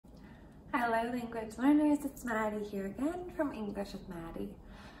Hello language learners, it's Maddie here again from English with Maddie.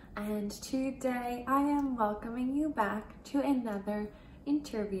 And today I am welcoming you back to another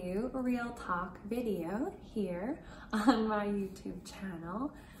interview, real talk video here on my YouTube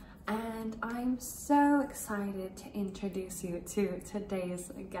channel. And I'm so excited to introduce you to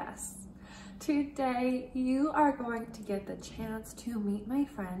today's guests. Today you are going to get the chance to meet my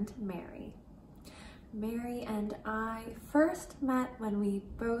friend Mary. Mary and I first met when we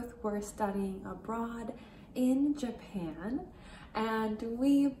both were studying abroad in Japan, and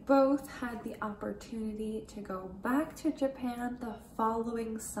we both had the opportunity to go back to Japan the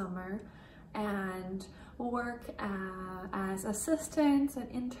following summer and work as assistants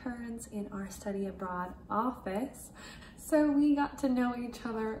and interns in our study abroad office. So we got to know each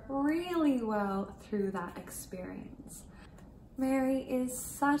other really well through that experience. Mary is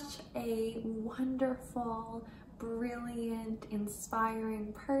such a wonderful, brilliant,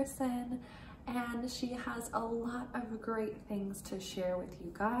 inspiring person, and she has a lot of great things to share with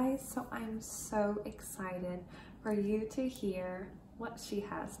you guys, so I'm so excited for you to hear what she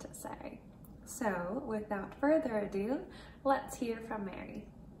has to say. So, without further ado, let's hear from Mary.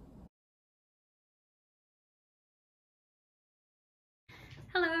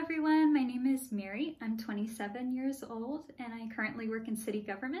 Hello everyone, my name is Mary. I'm 27 years old and I currently work in city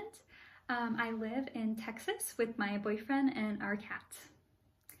government. I live in Texas with my boyfriend and our cat.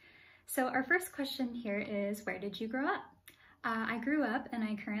 So our first question here is, where did you grow up? I grew up and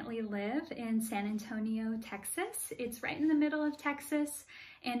I currently live in San Antonio, Texas. It's right in the middle of Texas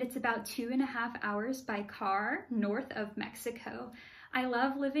and it's about 2.5 hours by car north of Mexico. I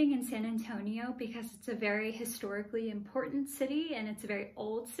love living in San Antonio because it's a very historically important city and it's a very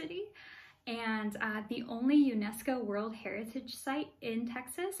old city. And the only UNESCO World Heritage Site in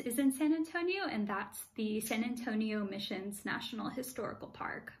Texas is in San Antonio, and that's the San Antonio Missions National Historical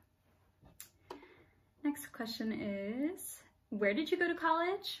Park. Next question is, where did you go to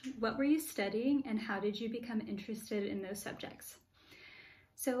college? What were you studying and how did you become interested in those subjects?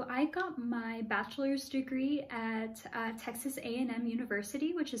 So I got my bachelor's degree at Texas A&M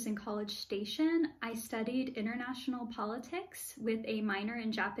University, which is in College Station. I studied international politics with a minor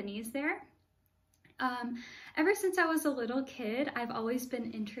in Japanese there. Ever since I was a little kid, I've always been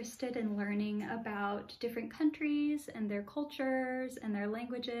interested in learning about different countries and their cultures and their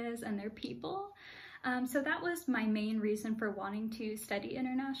languages and their people. So that was my main reason for wanting to study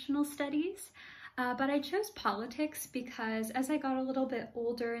international studies. But I chose politics because as I got a little bit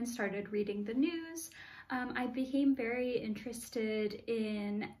older and started reading the news, I became very interested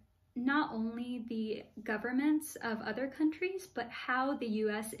in not only the governments of other countries, but how the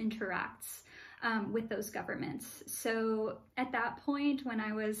US interacts with those governments. So at that point, when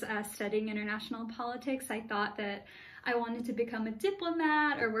I was studying international politics, I thought that I wanted to become a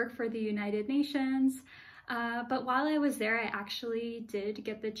diplomat or work for the United Nations. But while I was there, I actually did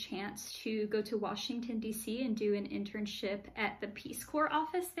get the chance to go to Washington, D.C. and do an internship at the Peace Corps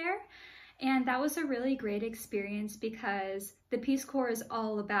office there. And that was a really great experience because the Peace Corps is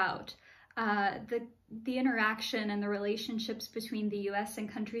all about the interaction and the relationships between the U.S.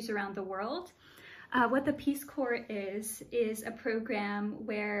 and countries around the world. What the Peace Corps is a program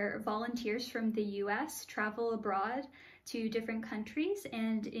where volunteers from the U.S. travel abroad to different countries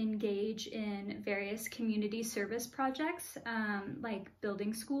and engage in various community service projects like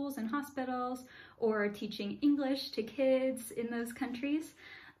building schools and hospitals or teaching English to kids in those countries.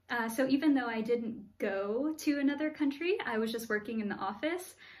 So even though I didn't go to another country, I was just working in the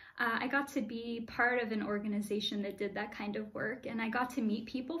office, I got to be part of an organization that did that kind of work, and I got to meet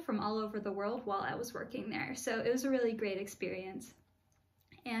people from all over the world while I was working there. So it was a really great experience.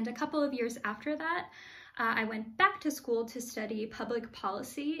 And a couple of years after that, I went back to school to study public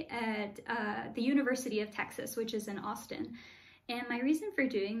policy at the University of Texas, which is in Austin. And my reason for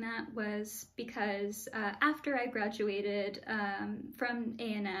doing that was because after I graduated from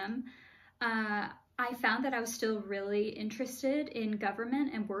A&M, I found that I was still really interested in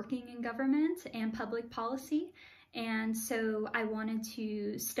government and working in government and public policy. And so I wanted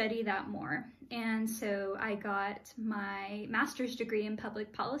to study that more. And so I got my master's degree in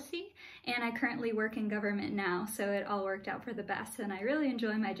public policy, and I currently work in government now. So it all worked out for the best, and I really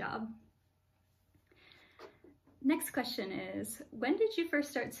enjoy my job. Next question is, when did you first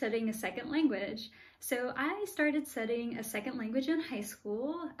start studying a second language? So I started studying a second language in high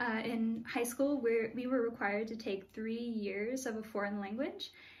school. In high school, we were required to take 3 years of a foreign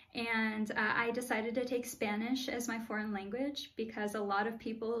language. And I decided to take Spanish as my foreign language because a lot of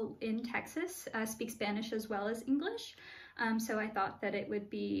people in Texas speak Spanish as well as English. So I thought that it would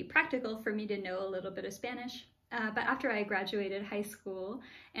be practical for me to know a little bit of Spanish. But after I graduated high school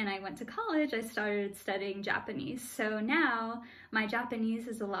and I went to college, I started studying Japanese. So now my Japanese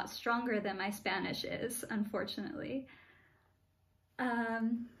is a lot stronger than my Spanish is, unfortunately.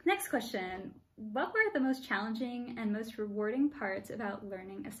 Next question. What were the most challenging and most rewarding parts about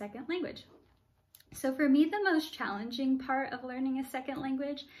learning a second language? So for me, the most challenging part of learning a second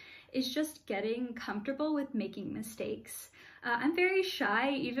language is just getting comfortable with making mistakes. I'm very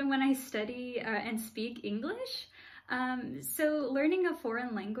shy even when I study and speak English. So learning a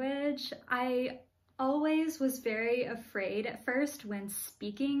foreign language, I always was very afraid at first when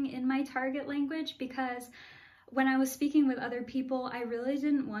speaking in my target language, because when I was speaking with other people, I really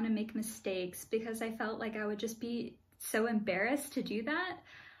didn't want to make mistakes because I felt like I would just be so embarrassed to do that.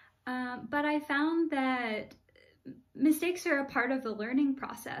 But I found that mistakes are a part of the learning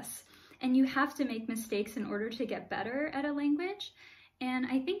process, and you have to make mistakes in order to get better at a language. And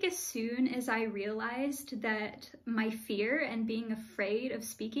I think as soon as I realized that my fear and being afraid of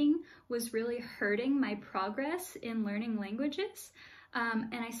speaking was really hurting my progress in learning languages,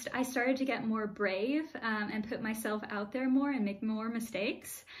 and I started to get more brave and put myself out there more and make more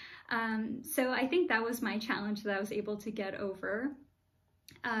mistakes. So I think that was my challenge that I was able to get over.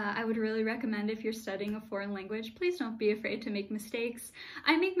 I would really recommend, if you're studying a foreign language, please don't be afraid to make mistakes.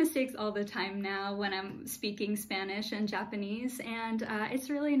 I make mistakes all the time now when I'm speaking Spanish and Japanese, and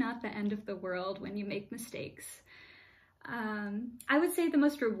it's really not the end of the world when you make mistakes. I would say the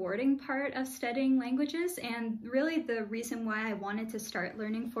most rewarding part of studying languages, and really the reason why I wanted to start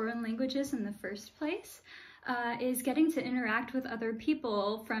learning foreign languages in the first place, is getting to interact with other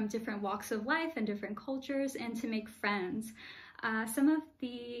people from different walks of life and different cultures, and to make friends. Some of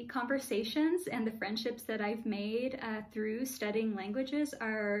the conversations and the friendships that I've made through studying languages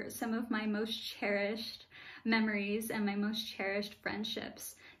are some of my most cherished memories and my most cherished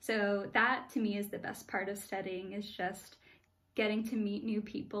friendships. So that to me is the best part of studying, is just getting to meet new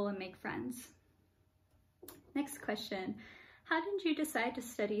people and make friends. Next question. How did you decide to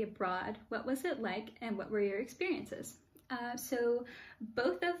study abroad? What was it like, and what were your experiences? So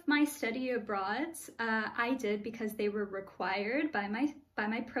both of my study abroads I did because they were required by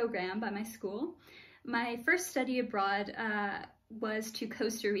my program, by my school. My first study abroad was to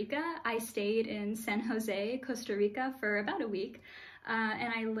Costa Rica. I stayed in San Jose, Costa Rica for about a week,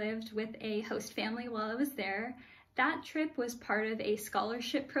 and I lived with a host family while I was there. That trip was part of a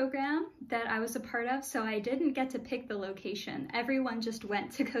scholarship program that I was a part of, so I didn't get to pick the location. Everyone just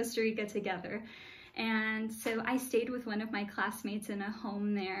went to Costa Rica together. And so I stayed with one of my classmates in a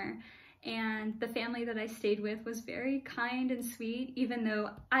home there, and the family that I stayed with was very kind and sweet, even though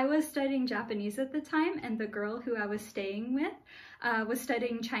I was studying Japanese at the time and the girl who I was staying with was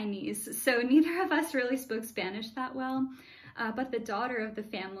studying Chinese. So neither of us really spoke Spanish that well, but the daughter of the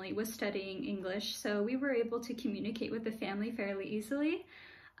family was studying English, so we were able to communicate with the family fairly easily.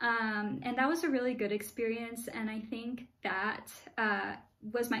 And that was a really good experience, and I think that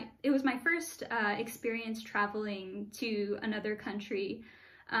it was my first experience traveling to another country,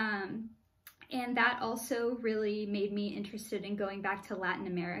 and that also really made me interested in going back to Latin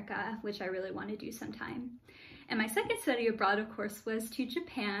America, which I really want to do sometime. And my second study abroad, of course, was to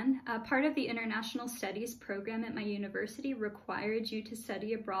Japan. Part of the international studies program at my university required you to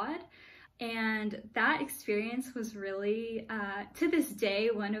study abroad. And that experience was really, to this day,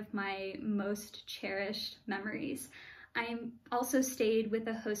 one of my most cherished memories. I also stayed with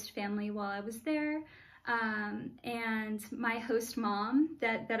a host family while I was there, and my host mom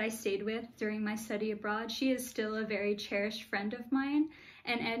that I stayed with during my study abroad, she is still a very cherished friend of mine,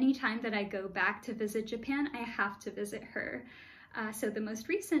 and anytime that I go back to visit Japan, I have to visit her. So the most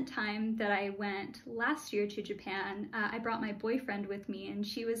recent time that I went last year to Japan, I brought my boyfriend with me, and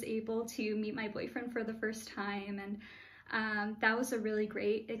she was able to meet my boyfriend for the first time, and that was a really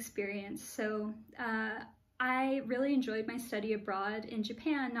great experience. So I really enjoyed my study abroad in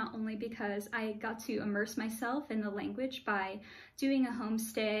Japan, not only because I got to immerse myself in the language by doing a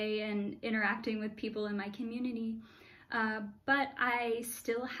homestay and interacting with people in my community, but I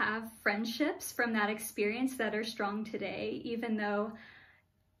still have friendships from that experience that are strong today, even though,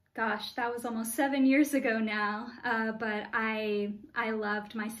 gosh, that was almost 7 years ago now, but I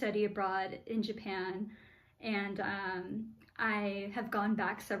loved my study abroad in Japan, and I have gone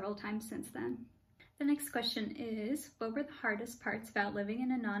back several times since then. The next question is, what were the hardest parts about living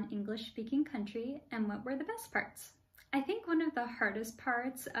in a non-English speaking country, and what were the best parts? I think one of the hardest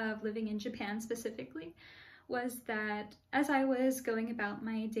parts of living in Japan specifically was that as I was going about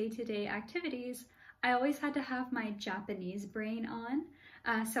my day-to-day activities, I always had to have my Japanese brain on.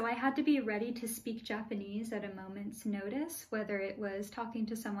 So I had to be ready to speak Japanese at a moment's notice, whether it was talking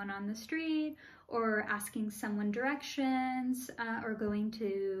to someone on the street or asking someone directions, or going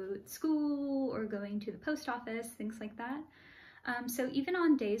to school or going to the post office, things like that. So even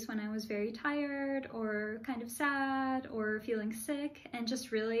on days when I was very tired or kind of sad or feeling sick and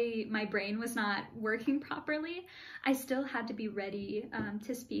just really my brain was not working properly, I still had to be ready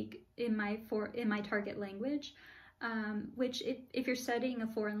to speak in my target language. Which if you're studying a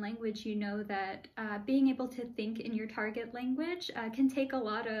foreign language, you know that being able to think in your target language can take a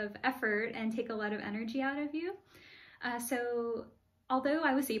lot of effort and take a lot of energy out of you. So although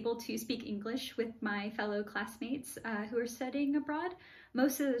I was able to speak English with my fellow classmates who are studying abroad,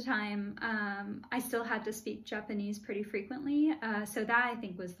 most of the time I still had to speak Japanese pretty frequently. So that I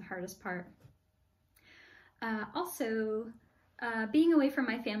think was the hardest part. Also, being away from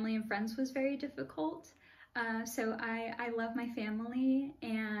my family and friends was very difficult. So I love my family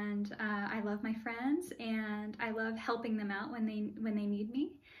and I love my friends and I love helping them out when they need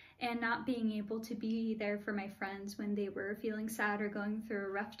me, and not being able to be there for my friends when they were feeling sad or going through a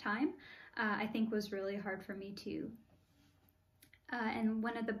rough time, I think was really hard for me too. And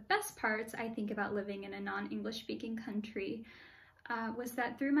one of the best parts I think about living in a non-English speaking country was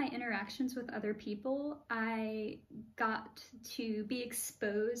that through my interactions with other people, I got to be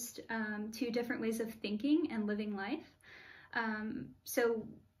exposed to different ways of thinking and living life. So,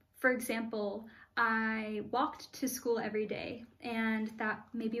 for example, I walked to school every day, and that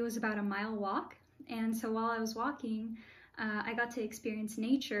maybe was about a mile walk. And so while I was walking, I got to experience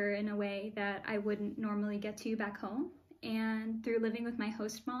nature in a way that I wouldn't normally get to back home. And through living with my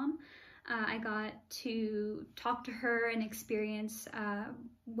host mom, I got to talk to her and experience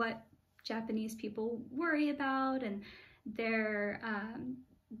what Japanese people worry about and their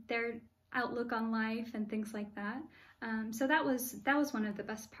outlook on life and things like that. So that was one of the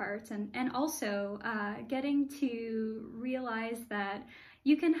best parts, and also getting to realize that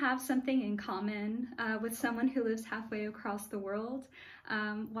you can have something in common with someone who lives halfway across the world.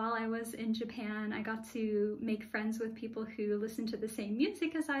 While I was in Japan, I got to make friends with people who listened to the same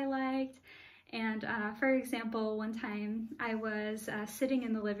music as I liked. And for example, one time I was sitting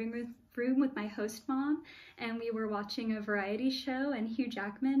in the living room with my host mom, and we were watching a variety show, and Hugh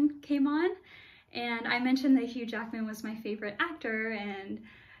Jackman came on. And I mentioned that Hugh Jackman was my favorite actor, and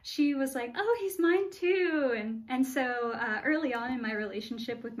she was like, oh, he's mine too. And so early on in my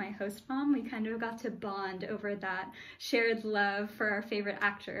relationship with my host mom, we kind of got to bond over that shared love for our favorite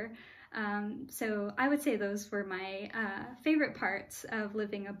actor. So I would say those were my favorite parts of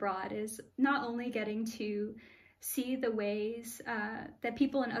living abroad, is not only getting to see the ways that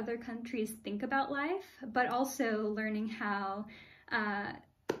people in other countries think about life, but also learning how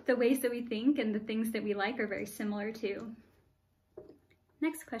the ways that we think and the things that we like are very similar too.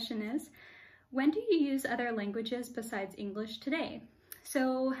 Next question is, when do you use other languages besides English today?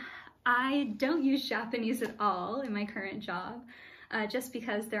 So I don't use Japanese at all in my current job, just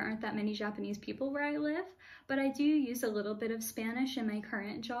because there aren't that many Japanese people where I live, but I do use a little bit of Spanish in my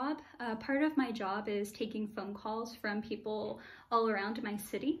current job. Part of my job is taking phone calls from people all around my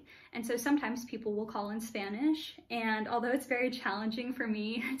city, and so sometimes people will call in Spanish, and although it's very challenging for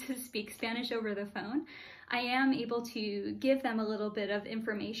me to speak Spanish over the phone, I am able to give them a little bit of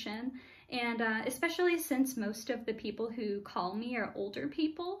information, and especially since most of the people who call me are older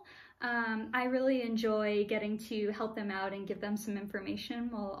people, I really enjoy getting to help them out and give them some information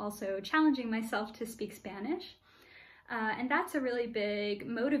while also challenging myself to speak Spanish. And that's a really big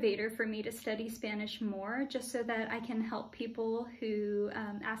motivator for me to study Spanish more, just so that I can help people who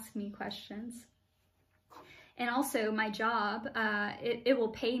ask me questions. And also my job, it will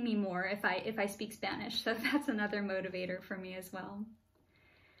pay me more if I speak Spanish, so that's another motivator for me as well.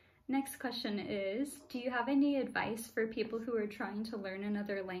 Next question is, do you have any advice for people who are trying to learn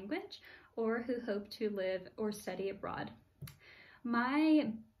another language or who hope to live or study abroad?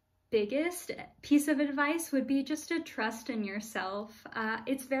 My biggest piece of advice would be just to trust in yourself.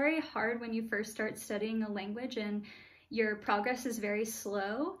 It's very hard when you first start studying a language and your progress is very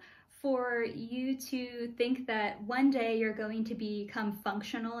slow, for you to think that one day you're going to become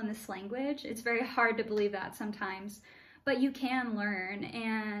functional in this language. It's very hard to believe that sometimes, but you can learn.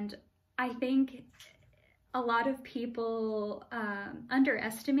 And I think a lot of people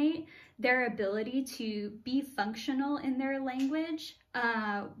underestimate their ability to be functional in their language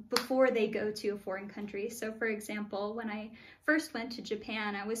before they go to a foreign country. So for example, when I first went to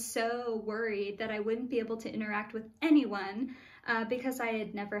Japan, I was so worried that I wouldn't be able to interact with anyone because I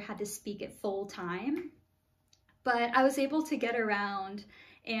had never had to speak it full time. But I was able to get around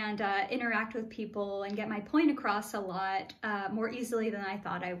and interact with people and get my point across a lot more easily than I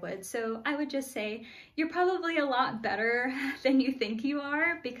thought I would. So I would just say you're probably a lot better than you think you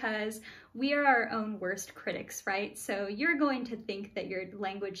are, because we are our own worst critics, right? So you're going to think that your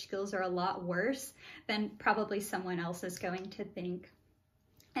language skills are a lot worse than probably someone else is going to think.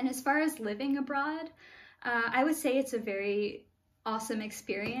 And as far as living abroad, I would say it's a very awesome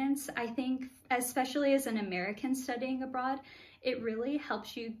experience. I think, especially as an American studying abroad, it really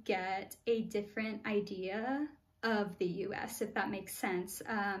helps you get a different idea of the US, if that makes sense.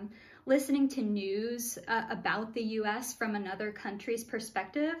 Listening to news about the US from another country's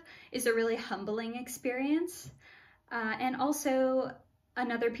perspective is a really humbling experience. And also,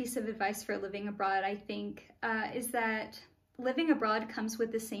 another piece of advice for living abroad, I think, is that living abroad comes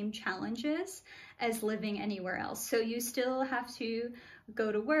with the same challenges as living anywhere else. So you still have to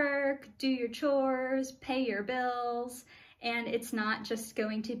go to work, do your chores, pay your bills, and it's not just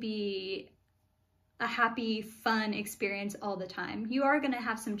going to be a happy, fun experience all the time. You are going to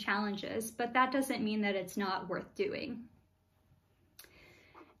have some challenges, but that doesn't mean that it's not worth doing.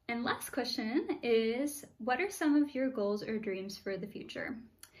 And last question is, what are some of your goals or dreams for the future?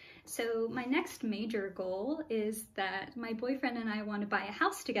 So my next major goal is that my boyfriend and I want to buy a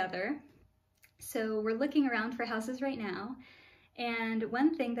house together. So we're looking around for houses right now. And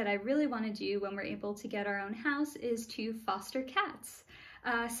one thing that I really want to do when we're able to get our own house is to foster cats.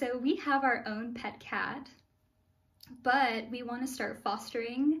 So we have our own pet cat, but we want to start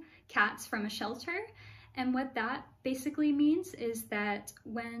fostering cats from a shelter. And what that basically means is that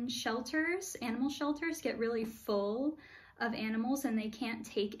when shelters, animal shelters, get really full of animals and they can't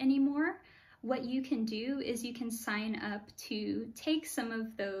take anymore, what you can do is you can sign up to take some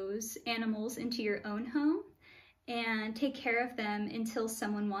of those animals into your own home and take care of them until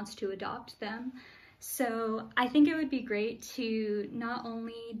someone wants to adopt them. So I think it would be great to not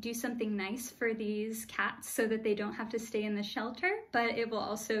only do something nice for these cats so that they don't have to stay in the shelter, but it will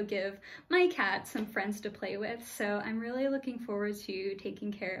also give my cat some friends to play with. So I'm really looking forward to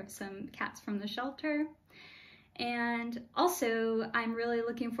taking care of some cats from the shelter. And also, I'm really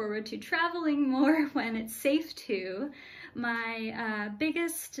looking forward to traveling more when it's safe to. My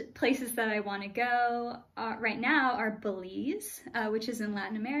biggest places that I want to go right now are Belize, which is in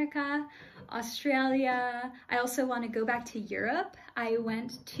Latin America, Australia. I also want to go back to Europe. I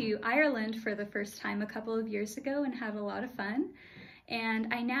went to Ireland for the first time a couple of years ago and had a lot of fun.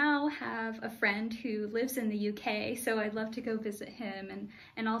 And I now have a friend who lives in the UK, so I'd love to go visit him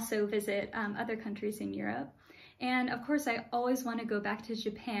and also visit other countries in Europe. And of course, I always want to go back to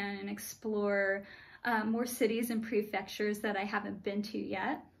Japan and explore more cities and prefectures that I haven't been to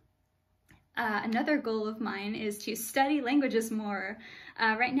yet. Another goal of mine is to study languages more.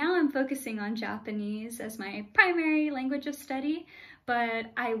 Right now I'm focusing on Japanese as my primary language of study,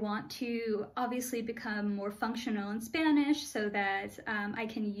 but I want to obviously become more functional in Spanish so that I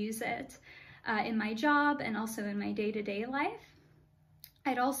can use it in my job and also in my day-to-day life.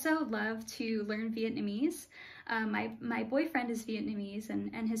 I'd also love to learn Vietnamese. My boyfriend is Vietnamese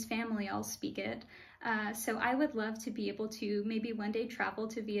and his family all speak it. So I would love to be able to maybe one day travel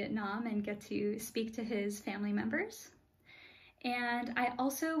to Vietnam and get to speak to his family members. And I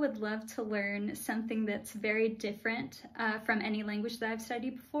also would love to learn something that's very different from any language that I've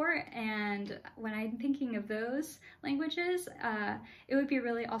studied before. And when I'm thinking of those languages, it would be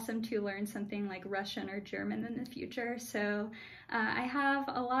really awesome to learn something like Russian or German in the future. So I have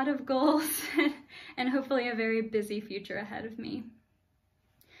a lot of goals and hopefully a very busy future ahead of me.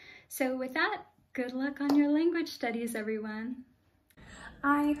 So with that, good luck on your language studies, everyone.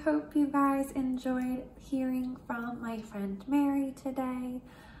 I hope you guys enjoyed hearing from my friend Mary today.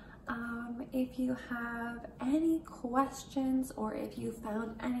 If you have any questions or if you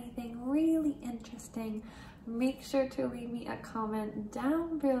found anything really interesting, make sure to leave me a comment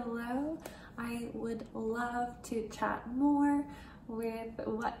down below. I would love to chat more with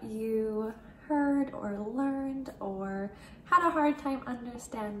what you heard or learned or had a hard time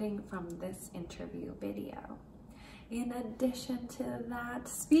understanding from this interview video. In addition to that,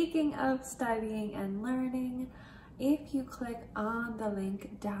 speaking of studying and learning, if you click on the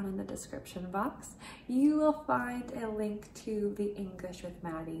link down in the description box, you will find a link to the English with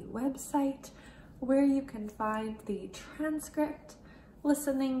Maddie website where you can find the transcript,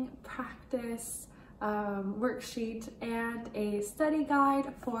 listening practice, worksheet, and a study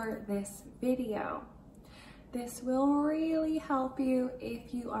guide for this video. This will really help you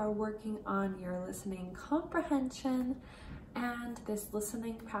if you are working on your listening comprehension, and this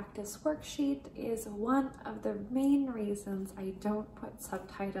listening practice worksheet is one of the main reasons I don't put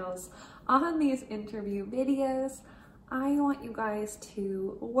subtitles on these interview videos. I want you guys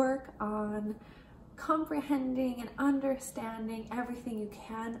to work on comprehending and understanding everything you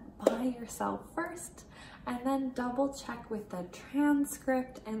can by yourself first, and then double check with the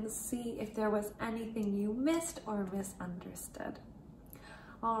transcript and see if there was anything you missed or misunderstood.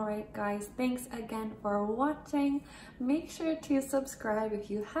 All right, guys, thanks again for watching. Make sure to subscribe if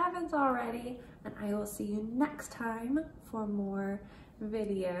you haven't already, and I will see you next time for more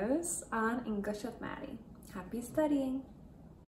videos on English with Maddie. Happy studying!